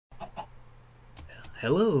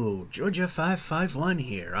Hello, Georgia551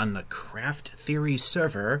 here on the Craft Theory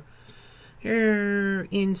server, here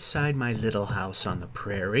inside my little house on the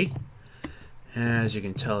prairie. As you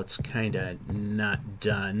can tell, it's kinda not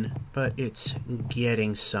done, but it's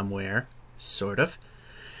getting somewhere, sort of.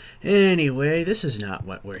 Anyway, this is not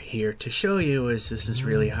what we're here to show you, as this is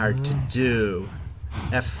really hard to do.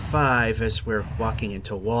 F5 as we're walking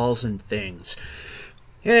into walls and things.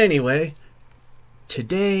 Anyway,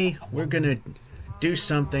 today we're gonna do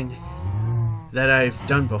something that I've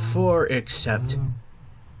done before, except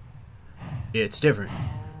it's different.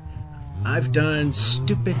 I've done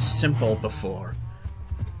stupid simple before.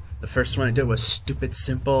 The first one I did was stupid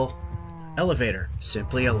simple elevator,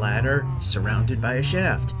 simply a ladder surrounded by a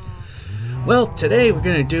shaft. Well, today we're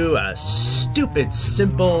gonna do a stupid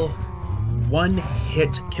simple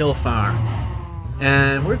one-hit kill farm,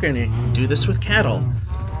 and we're gonna do this with cattle.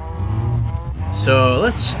 So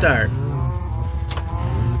let's start.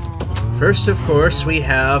 First, of course, we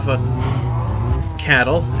have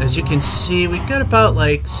cattle. As you can see, we've got about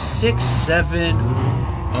like 6, 7...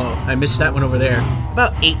 Oh, I missed that one over there.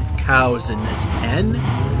 About 8 cows in this pen.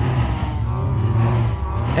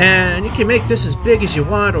 And you can make this as big as you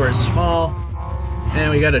want or as small.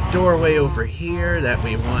 And we got a doorway over here that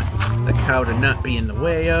we want the cow to not be in the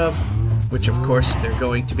way of, which of course they're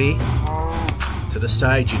going to be. To the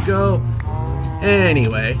side you go.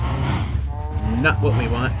 Anyway, not what we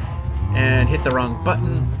want. And hit the wrong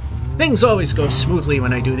button. Things always go smoothly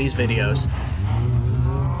when I do these videos.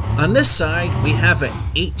 On this side, we have an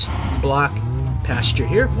 8-block pasture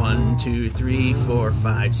here. 1, 2, 3, 4,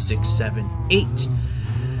 5, 6, 7, 8.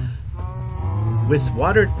 With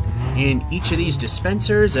water in each of these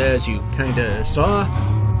dispensers, as you kind of saw,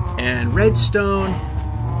 and redstone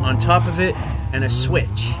on top of it, and a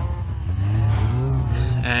switch.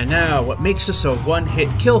 And now, what makes this a one-hit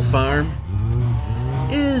kill farm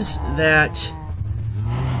is that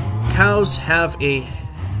cows have a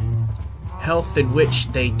health in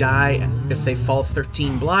which they die if they fall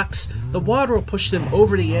 13 blocks. The water will push them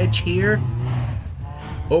over the edge here,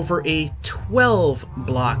 over a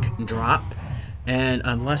 12-block drop, and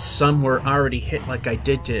unless some were already hit like I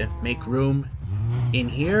did to make room in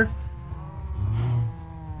here,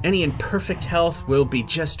 any in perfect health will be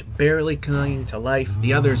just barely clinging to life.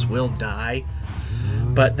 The others will die,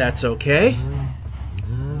 but that's okay.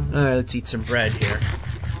 Let's eat some bread here.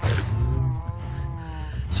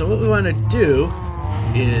 So what we want to do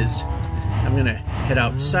is, I'm going to head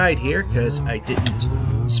outside here because I didn't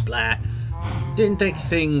think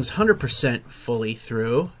things 100% fully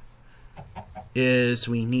through, is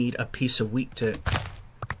we need a piece of wheat to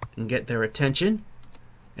get their attention.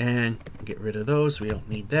 And get rid of those, we don't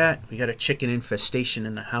need that. We got a chicken infestation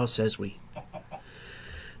in the house as we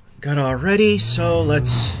got already, so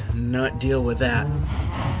let's not deal with that.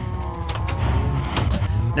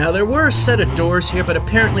 Now, there were a set of doors here, but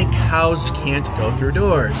apparently cows can't go through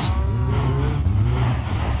doors.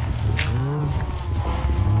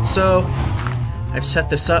 So, I've set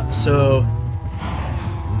this up so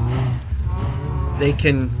they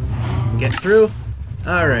can get through.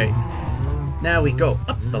 Alright, now we go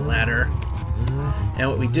up the ladder, and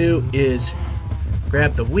what we do is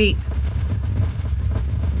grab the wheat.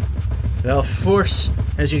 They'll force,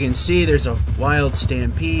 as you can see, there's a wild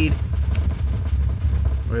stampede.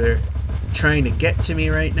 They're trying to get to me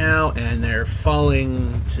right now, and they're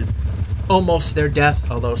falling to almost their death,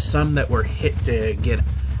 although some that were hit to get,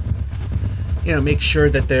 make sure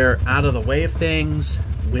that they're out of the way of things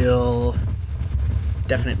will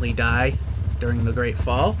definitely die during the Great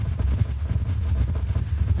Fall.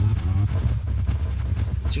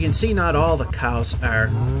 As you can see, not all the cows are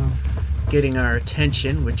getting our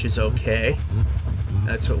attention, which is okay.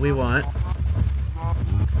 That's what we want.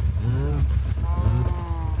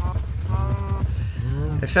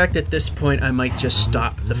 In fact, at this point, I might just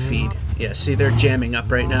stop the feed. Yeah, see, they're jamming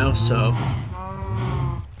up right now, so...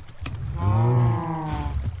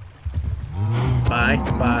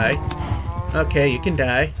 Bye. Okay, you can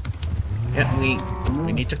die. Yeah, we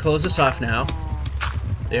need to close this off now.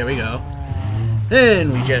 There we go.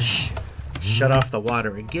 Then we just shut off the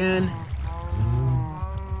water again.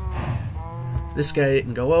 This guy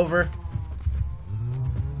didn't go over.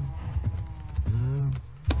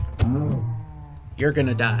 You're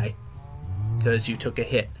gonna die because you took a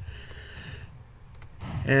hit.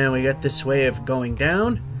 And we got this way of going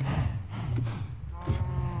down.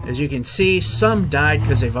 As you can see, some died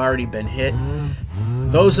because they've already been hit.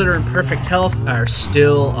 Those that are in perfect health are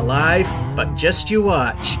still alive, but just you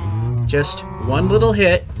watch. Just one little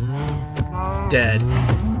hit, dead.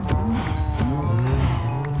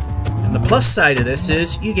 And the plus side of this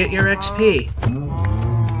is you get your XP.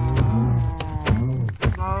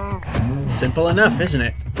 Simple enough, isn't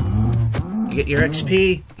it? You get your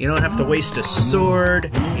XP, you don't have to waste a sword,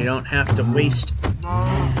 you don't have to waste...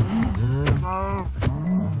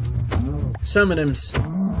 Some of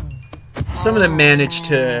them manage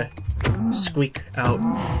to squeak out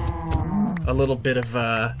a little bit of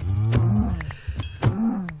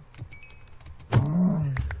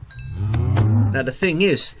Now the thing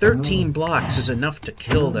is, 13 blocks is enough to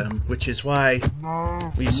kill them, which is why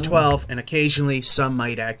we use 12, and occasionally some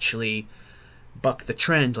might actually buck the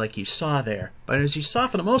trend like you saw there. But as you saw,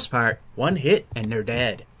 for the most part, one hit and they're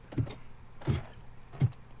dead.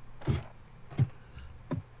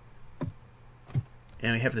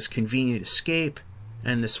 And we have this convenient escape,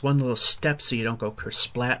 and this one little step so you don't go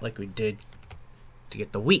kersplat like we did to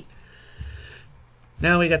get the wheat.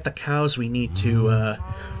 Now we got the cows. We need to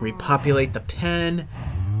repopulate the pen.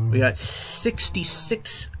 We got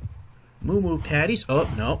 66 moo patties. Oh,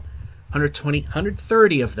 no.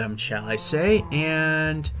 130 of them, shall I say.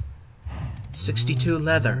 And 62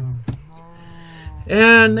 leather.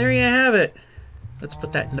 And there you have it. Let's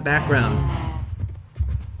put that in the background.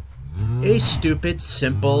 A stupid,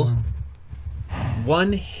 simple,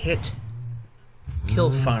 one-hit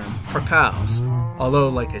kill farm for cows. Although,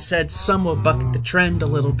 like I said, some will buck the trend a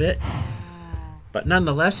little bit. But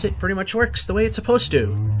nonetheless, it pretty much works the way it's supposed to.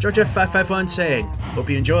 Georgia551 saying, hope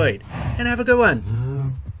you enjoyed, and have a good one.